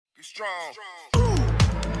Be strong.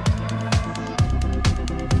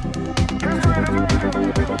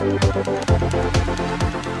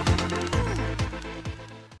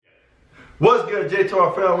 What's good,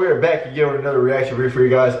 J2R fam? We are back again with another reaction video for you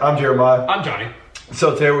guys. I'm Jeremiah. I'm Johnny.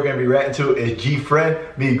 So today we're going to be reacting to is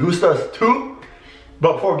GFRIEND, me Gustas 2.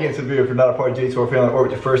 But before we get into the video, if you're not a part of J2R family or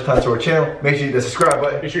it's your first time to our channel, make sure you hit the subscribe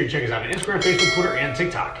button. Make sure you check us out on Instagram, Facebook, Twitter, and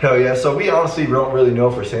TikTok. Hell yeah. So we honestly don't really know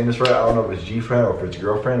if we're saying this right. I don't know if it's GFRIEND or if it's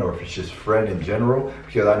girlfriend or if it's just friend in general.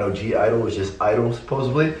 Because I know G-Idol is just idol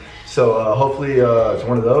supposedly. So hopefully it's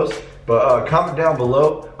one of those. But comment down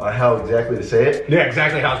below on how exactly to say it. Yeah,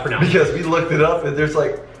 exactly how it's pronounced. Because we looked it up and there's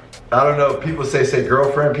like, I don't know, people say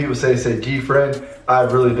girlfriend, people say GFRIEND. I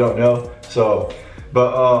really don't know. So,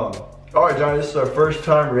 but all right, Johnny, this is our first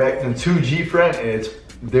time reacting to GFRIEND, and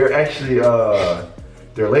they're actually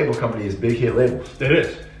their label company is Big Hit Labels. It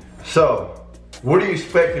is. So, what are you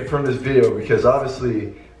expecting from this video? Because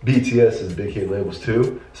obviously BTS is Big Hit Labels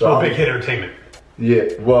too. So Big Hit Entertainment. Yeah,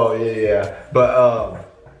 well, yeah. But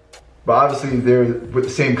obviously they're with the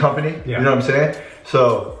same company. Yeah. You know what I'm saying?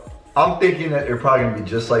 So I'm thinking that they're probably gonna be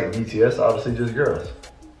just like BTS, obviously just girls.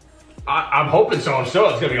 I'm hoping so. If so,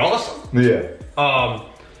 it's gonna be awesome. Yeah.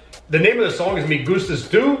 The name of the song is Me Gustas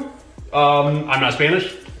Tu. I'm not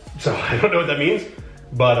Spanish, so I don't know what that means,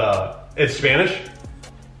 but it's Spanish.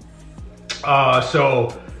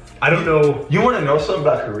 So I don't know. You want to know something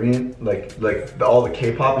about Korean, like all the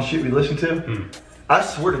K-pop and shit we listen to? I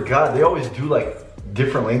swear to God, they always do like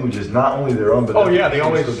different languages, not only their own, but they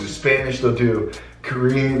always do Spanish. They'll do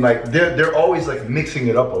Korean. Like they're always like mixing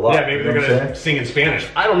it up a lot. Yeah, maybe they're gonna sing in Spanish.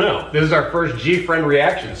 I don't know. This is our first GFRIEND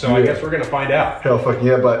reaction, so I guess we're gonna find out. Hell fucking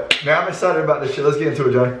yeah! But man, I'm excited about this shit. Let's get into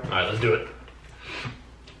it, Johnny. All right, let's do it.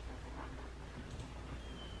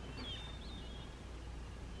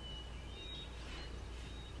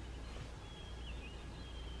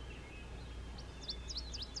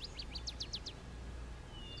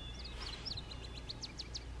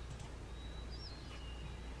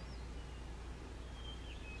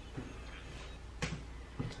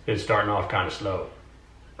 It's starting off kind of slow.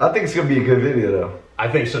 I think it's gonna be a good video though. I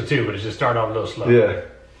think so too, but it's just starting off a little slow. Yeah.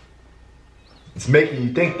 It's making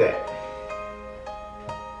you think that.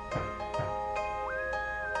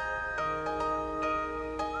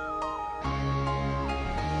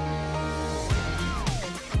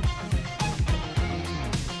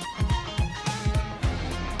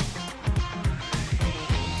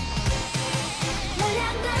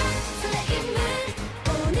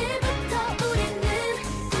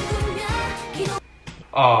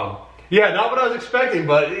 Yeah, not what I was expecting,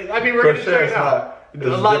 but I mean, we're gonna check it out. It's a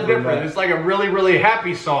lot different. It's like a really, really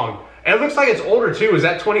happy song. And it looks like it's older too. Is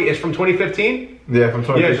that 20? It's from 2015. Yeah, from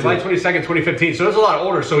 2015. Yeah, July 22nd, 2015. So it's a lot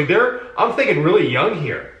older. So I'm thinking really young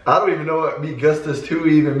here. I don't even know what Me Gustas 2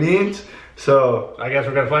 even means. So I guess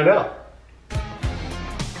we're gonna find out.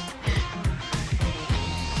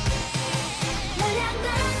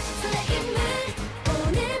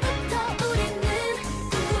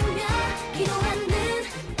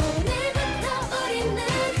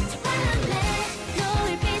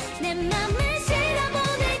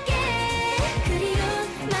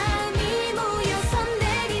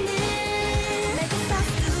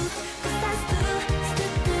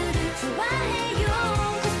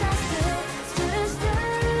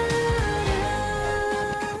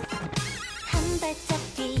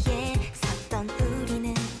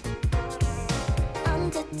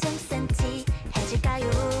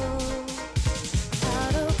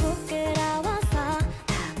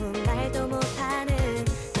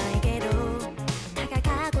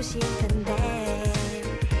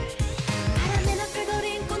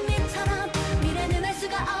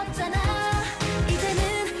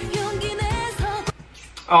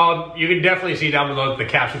 You can definitely see down below that the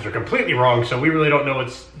captions are completely wrong, so we really don't know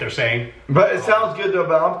what they're saying. But it sounds good though,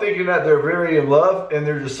 but I'm thinking that they're very in love and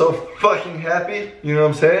they're just so fucking happy, you know what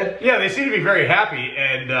I'm saying? Yeah, they seem to be very happy,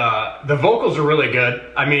 and the vocals are really good.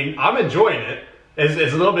 I mean, I'm enjoying it.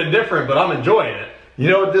 It's a little bit different, but I'm enjoying it. You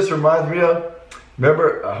know what this reminds me of?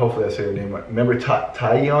 Remember, hopefully I say her name right. Remember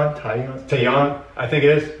Taeyeon, I think it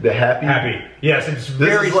is. The Happy? Happy. Yes, it's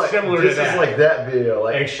very similar to that. This is like that video.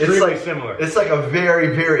 Like, extremely similar. It's like a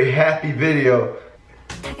very, very happy video.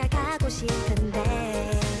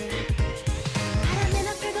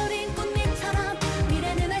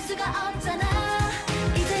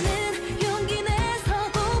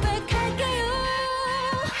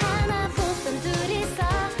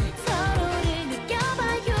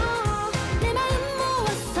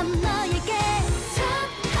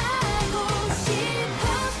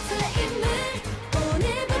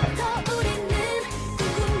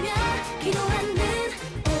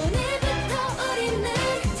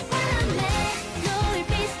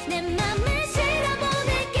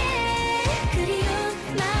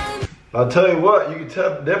 I'll tell you what, you can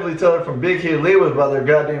definitely tell it from Big Hit Labels by their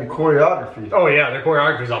goddamn choreography. Oh yeah, their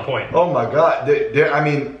choreography's on point. Oh my god, I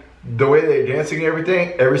mean, the way they're dancing and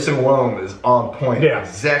everything, every single one of them is on point. Yeah.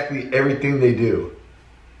 Exactly everything they do.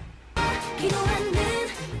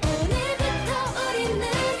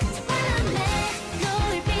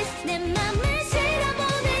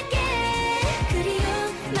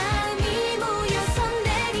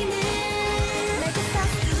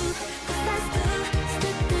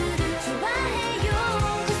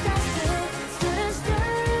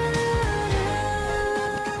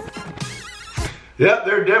 Yep,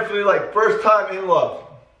 they're definitely like first time in love.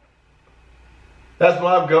 That's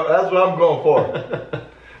what I'm going for.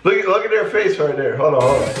 Look at their face right there. Hold on.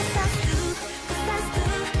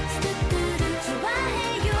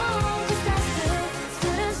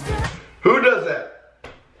 Who does that?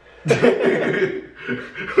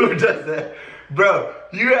 Who does that? Bro,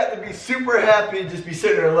 you have to be super happy and just be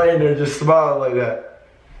sitting there laying there just smiling like that.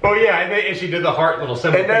 Oh yeah, and she did the heart little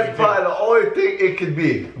symbol. And that's probably the only thing it could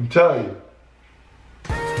be. I'm telling you.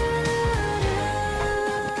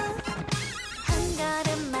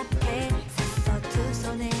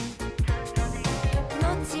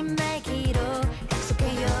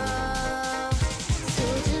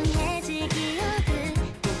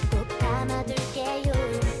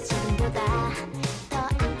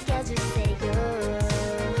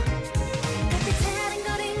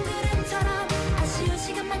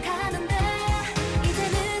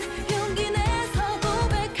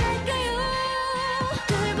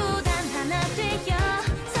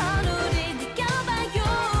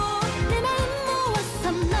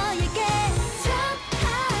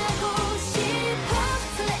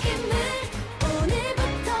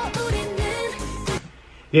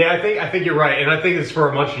 Yeah, I think you're right, and I think it's for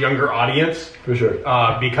a much younger audience. For sure.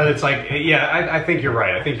 Because it's like, yeah, I think you're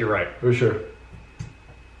right. I think you're right. For sure.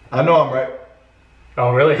 I know I'm right.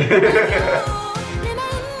 Oh, really?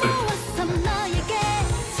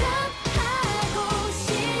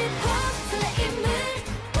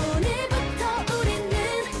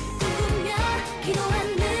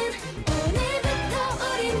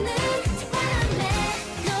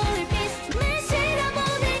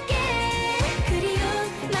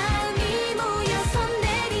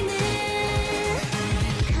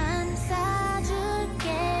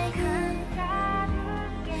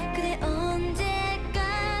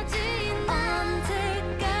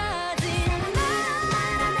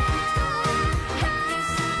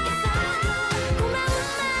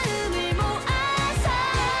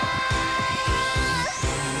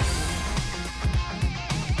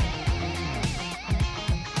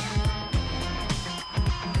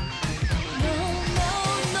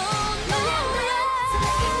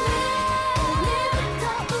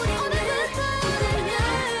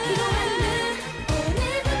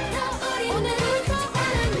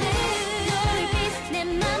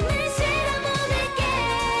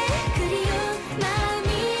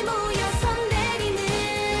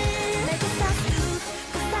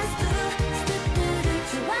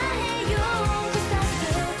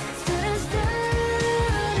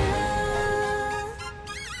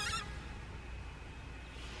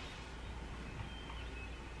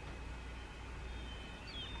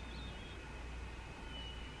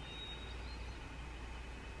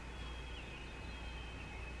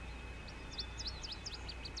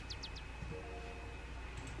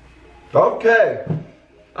 Okay.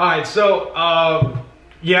 All right, so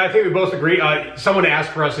yeah, I think we both agree. Someone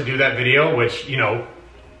asked for us to do that video, which, you know,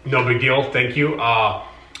 no big deal. Thank you. A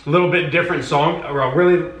little bit different song,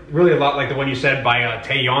 really a lot like the one you said by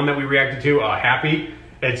Taeyeon that we reacted to. Happy.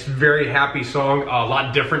 It's a very happy song. A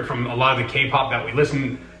lot different from a lot of the K-pop that we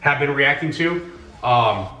have been reacting to.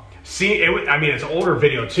 I mean, it's an older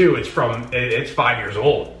video too. It's 5 years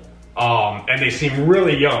old, and they seem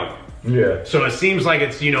really young. Yeah. So it seems like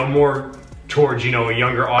it's, you know, more towards, you know, a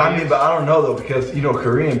younger audience. I mean, but I don't know though, because, you know,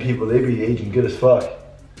 Korean people, they be aging good as fuck.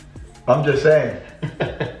 I'm just saying.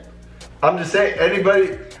 I'm just saying,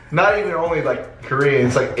 anybody, not even only like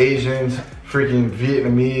Koreans, like Asians, freaking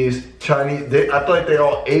Vietnamese, Chinese, I feel like they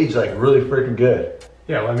all age like really freaking good.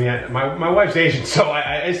 Yeah, well, I mean, my wife's Asian, so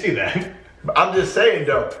I see that. But I'm just saying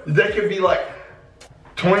though, they could be like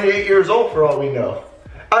 28 years old for all we know.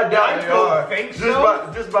 I doubt they are. Think so?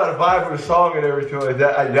 Just by the vibe of the song and everything like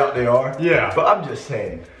that, I doubt they are. Yeah. But I'm just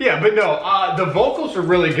saying. Yeah, but no, the vocals are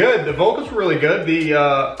really good. The vocals were really good.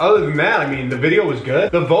 Other than that, I mean, the video was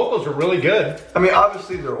good. The vocals were really good. I mean,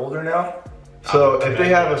 obviously they're older now. So if they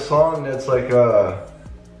have a song that's like,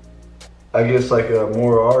 I guess like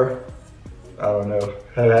more I don't know.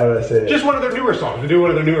 How do I say it? Just one of their newer songs. We do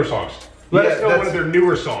one of their newer songs. Let us know one of their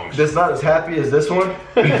newer songs. That's not as happy as this one.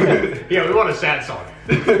 Yeah, we want a sad song.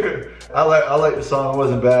 I like the song. It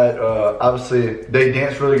wasn't bad. Obviously, they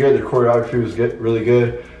danced really good. The choreography was really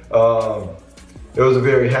good. It was a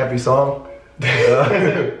very happy song.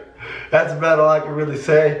 That's about all I can really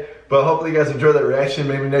say. But hopefully you guys enjoyed that reaction.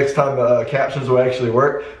 Maybe next time the captions will actually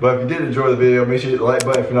work. But if you did enjoy the video, make sure you hit the like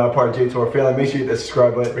button. If you're not a part of J2R family, make sure you hit that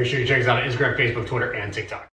subscribe button. Make sure you check us out on Instagram, Facebook, Twitter, and TikTok.